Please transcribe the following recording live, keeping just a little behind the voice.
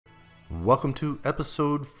Welcome to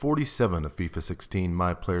episode 47 of FIFA 16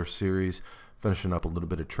 My Player Series. Finishing up a little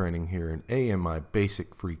bit of training here in A in my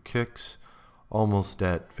basic free kicks. Almost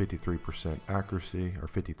at 53% accuracy, or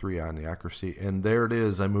 53 on the accuracy. And there it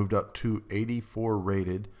is. I moved up to 84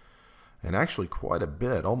 rated. And actually quite a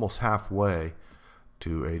bit, almost halfway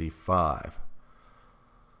to 85.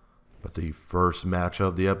 But the first match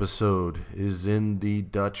of the episode is in the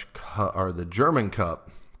Dutch Cup, or the German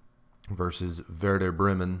Cup versus Werder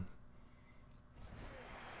Bremen.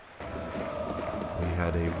 We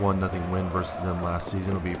had a 1-0 win versus them last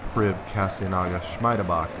season. It'll be Prib, Castellaga,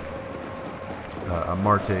 Schmeidebach,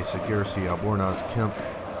 Amarte, Segersi, Albornoz, Kemp,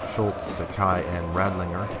 Schultz, Sakai, and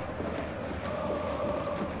Radlinger.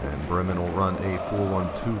 And Bremen will run a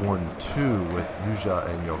 4-1-2-1-2 with Juja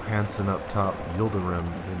and Johansson up top, Yildirim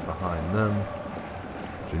in behind them,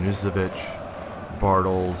 Janušević,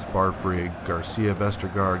 Bartels, Barfried, Garcia,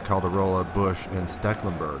 Vestergaard, Calderola, Bush, and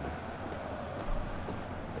Stecklenburg.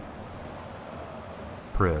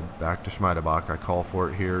 Prib, back to Schmeidebach. I call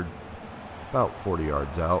for it here, about 40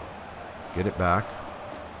 yards out. Get it back.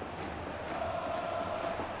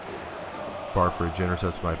 Barfried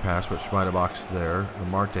intercepts my pass, but Schmeidebach's there.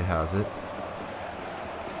 And Marte has it.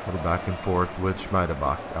 A little back and forth with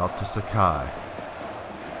Schmeidebach. Out to Sakai.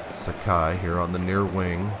 Sakai here on the near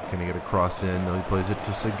wing. Can he get a cross in? No, he plays it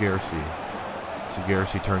to Segersi.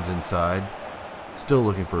 Segersi turns inside. Still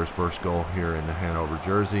looking for his first goal here in the Hanover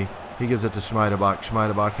jersey. He gives it to Schmeidebach.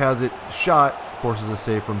 Schmeidebach has it. Shot. Forces a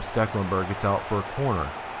save from Stecklenburg. It's out for a corner.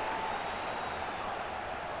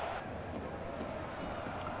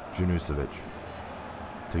 Janušević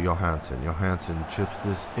to Johansson. Johansson chips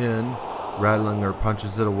this in. Radlinger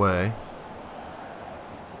punches it away.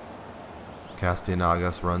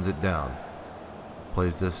 Castellagas runs it down.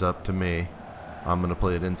 Plays this up to me. I'm going to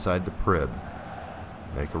play it inside to Prib.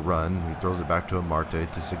 Make a run. He throws it back to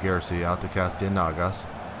Amarte, to Segersi, out to Castellagas.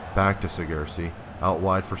 Back to Segersi. Out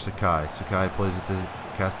wide for Sakai. Sakai plays it to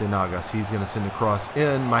Castellagas. He's going to send a cross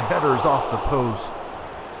in. My header's off the post.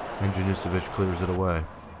 And Janušević clears it away.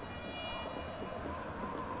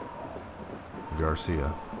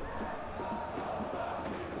 Garcia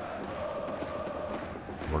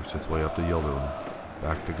works its way up to Yildirim.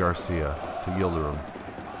 Back to Garcia, to Yildirim.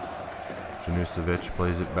 Janušević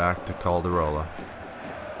plays it back to Calderola.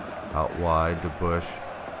 Out wide to Bush.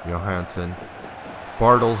 Johansson.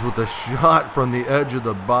 Bartels with a shot from the edge of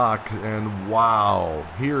the box. And wow,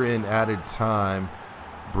 here in added time,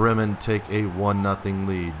 Bremen take a 1-0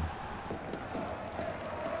 lead.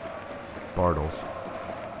 Bartels.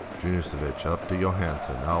 Janušević up to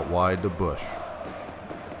Johansson, out wide to Bush.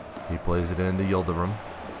 He plays it into Yildirim,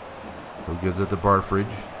 who gives it to Barfried.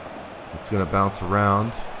 It's going to bounce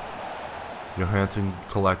around. Johansson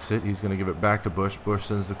collects it. He's going to give it back to Bush. Bush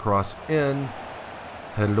sends the cross in,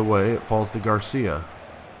 headed away. It falls to Garcia.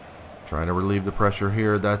 Trying to relieve the pressure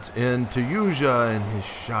here. That's in to Juja, and his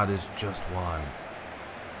shot is just wide.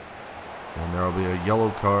 And there will be a yellow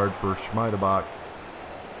card for Schmeidebach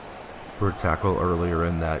for a tackle earlier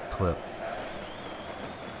in that clip.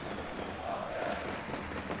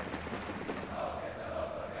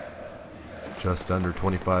 Just under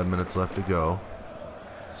 25 minutes left to go.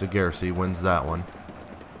 Segersi wins that one.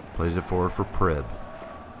 Plays it forward for Prib.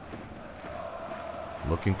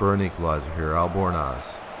 Looking for an equalizer here.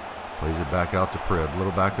 Albornoz plays it back out to Prib. A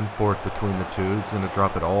little back and forth between the two. He's going to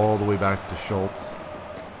drop it all the way back to Schultz.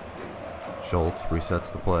 Schultz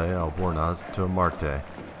resets the play. Albornoz to Marte.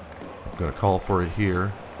 Going to call for it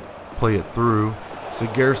here. Play it through.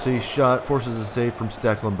 Segersi's shot forces a save from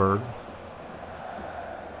Stecklenburg.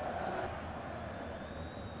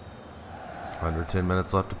 Under 10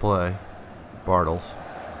 minutes left to play. Bartels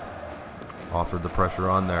offered the pressure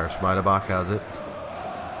on there. Schmeidebach has it.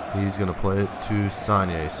 He's going to play it to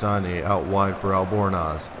Sagne. Sagne out wide for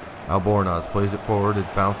Albornoz. Albornoz plays it forward.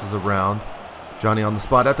 It bounces around. Johnny on the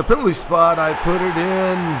spot at the penalty spot. I put it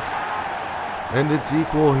in. And it's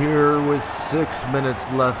equal here with 6 minutes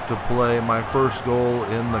left to play. My first goal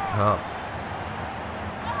in the cup.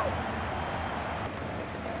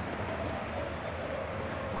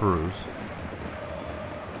 Cruz.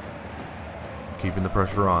 Keeping the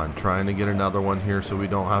pressure on. Trying to get another one here so we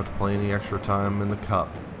don't have to play any extra time in the cup.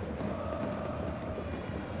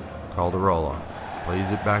 Calderola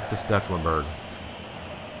plays it back to Stecklenburg.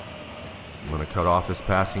 I'm going to cut off his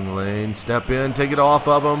passing lane, step in, take it off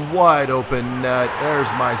of him, wide open net. There's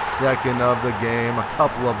my second of the game, a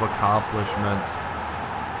couple of accomplishments.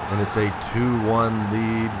 And it's a 2-1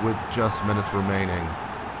 lead with just minutes remaining.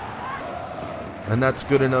 And that's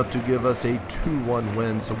good enough to give us a 2-1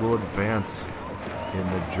 win, so we'll advance in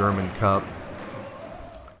the German Cup.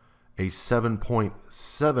 a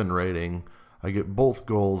 7.7 rating. I get both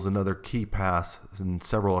goals, another key pass, and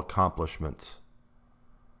several accomplishments.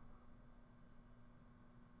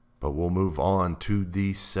 But we'll move on to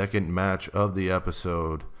the second match of the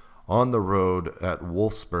episode on the road at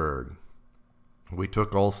Wolfsburg. We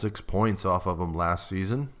took all 6 points off of them last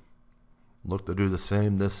season. Look to do the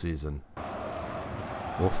same this season.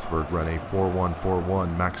 Wolfsburg run a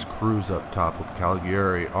 4-1-4-1. Max Cruz up top with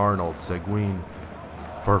Caligari, Arnold, Seguin,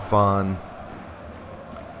 Farfan,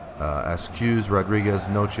 Ascuz, Rodriguez,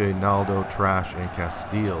 Noche, Naldo, Trash, and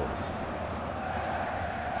Castiles.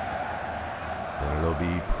 Then it'll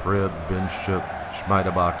be Prib, Binship,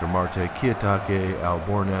 Schmeidebach, Amarte, Kiyotake,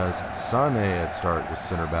 Albornez, Sane at start with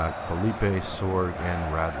center back, Felipe, Sorg,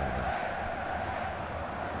 and Radlinger.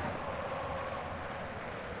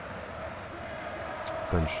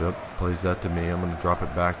 Binship plays that to me. I'm going to drop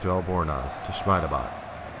it back to Albornez, to Schmeidebach.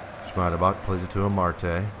 Schmeidebach plays it to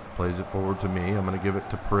Amarte, plays it forward to me. I'm going to give it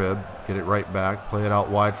to Prib, get it right back, play it out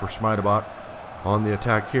wide for Schmeidebach. On the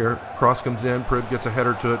attack here, cross comes in, Prib gets a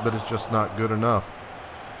header to it, but it's just not good enough.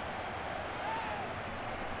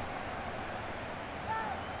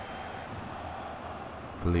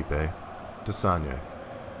 Felipe, to Sanye,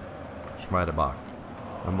 Schmeidebach,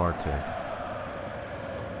 Amarte.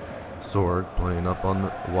 Sorg playing up on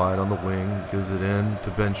the wide on the wing, gives it in to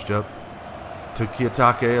Benchjup, to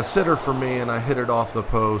Kiyotake, a sitter for me, and I hit it off the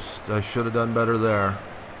post. I should have done better there.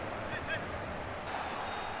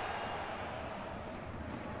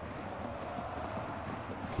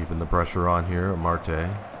 Keeping the pressure on here,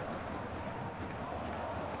 Amarte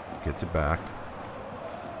gets it back.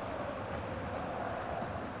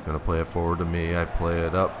 Gonna play it forward to me. I play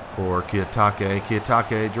it up for Kiyotake.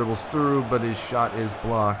 Kiyotake dribbles through, but his shot is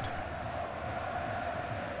blocked.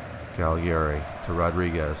 Caligari to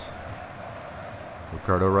Rodriguez.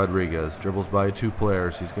 Ricardo Rodriguez dribbles by 2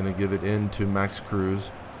 players. He's going to give it in to Max Cruz,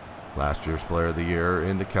 last year's player of the year,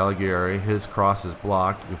 into Caligari. His cross is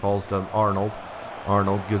blocked. He falls to Arnold.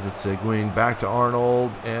 Arnold gives it Seguin, back to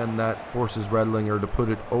Arnold, and that forces Redlinger to put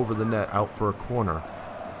it over the net, out for a corner.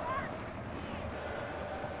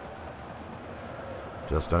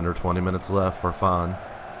 Just under 20 minutes left for Fan.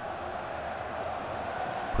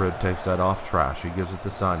 Prib takes that off Trash. He gives it to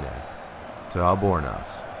Sanye, to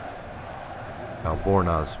Albornez.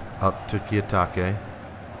 Albornez up to Kiyotake,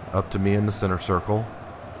 up to me in the center circle.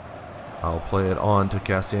 I'll play it on to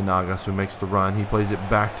Castellanos, who makes the run. He plays it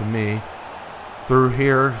back to me. Through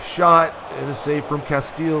here, shot, and a save from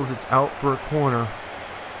Castiles. It's out for a corner.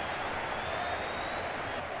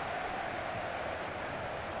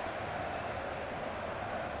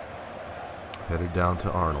 Headed down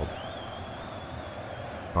to Arnold.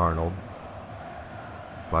 Arnold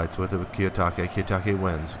fights with it with Kiyotake. Kiyotake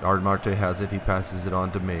wins. Amarte has it. He passes it on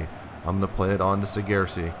to me. I'm going to play it on to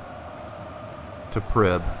Seguersi. To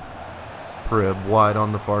Prib. Prib wide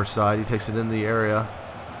on the far side. He takes it in the area.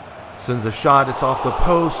 Sends a shot. It's off the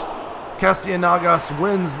post. Castellanos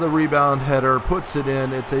wins the rebound header. Puts it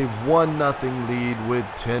in. It's a 1-0 lead with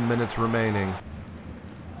 10 minutes remaining.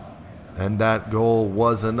 And that goal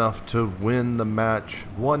was enough to win the match.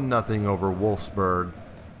 1-0 over Wolfsburg.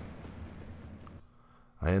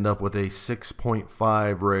 I end up with a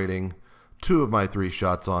 6.5 rating. 2 of my 3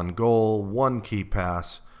 shots on goal. 1 key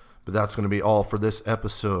pass. But that's going to be all for this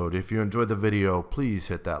episode. If you enjoyed the video, please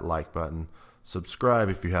hit that like button. Subscribe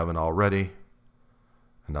if you haven't already.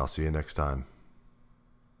 And I'll see you next time.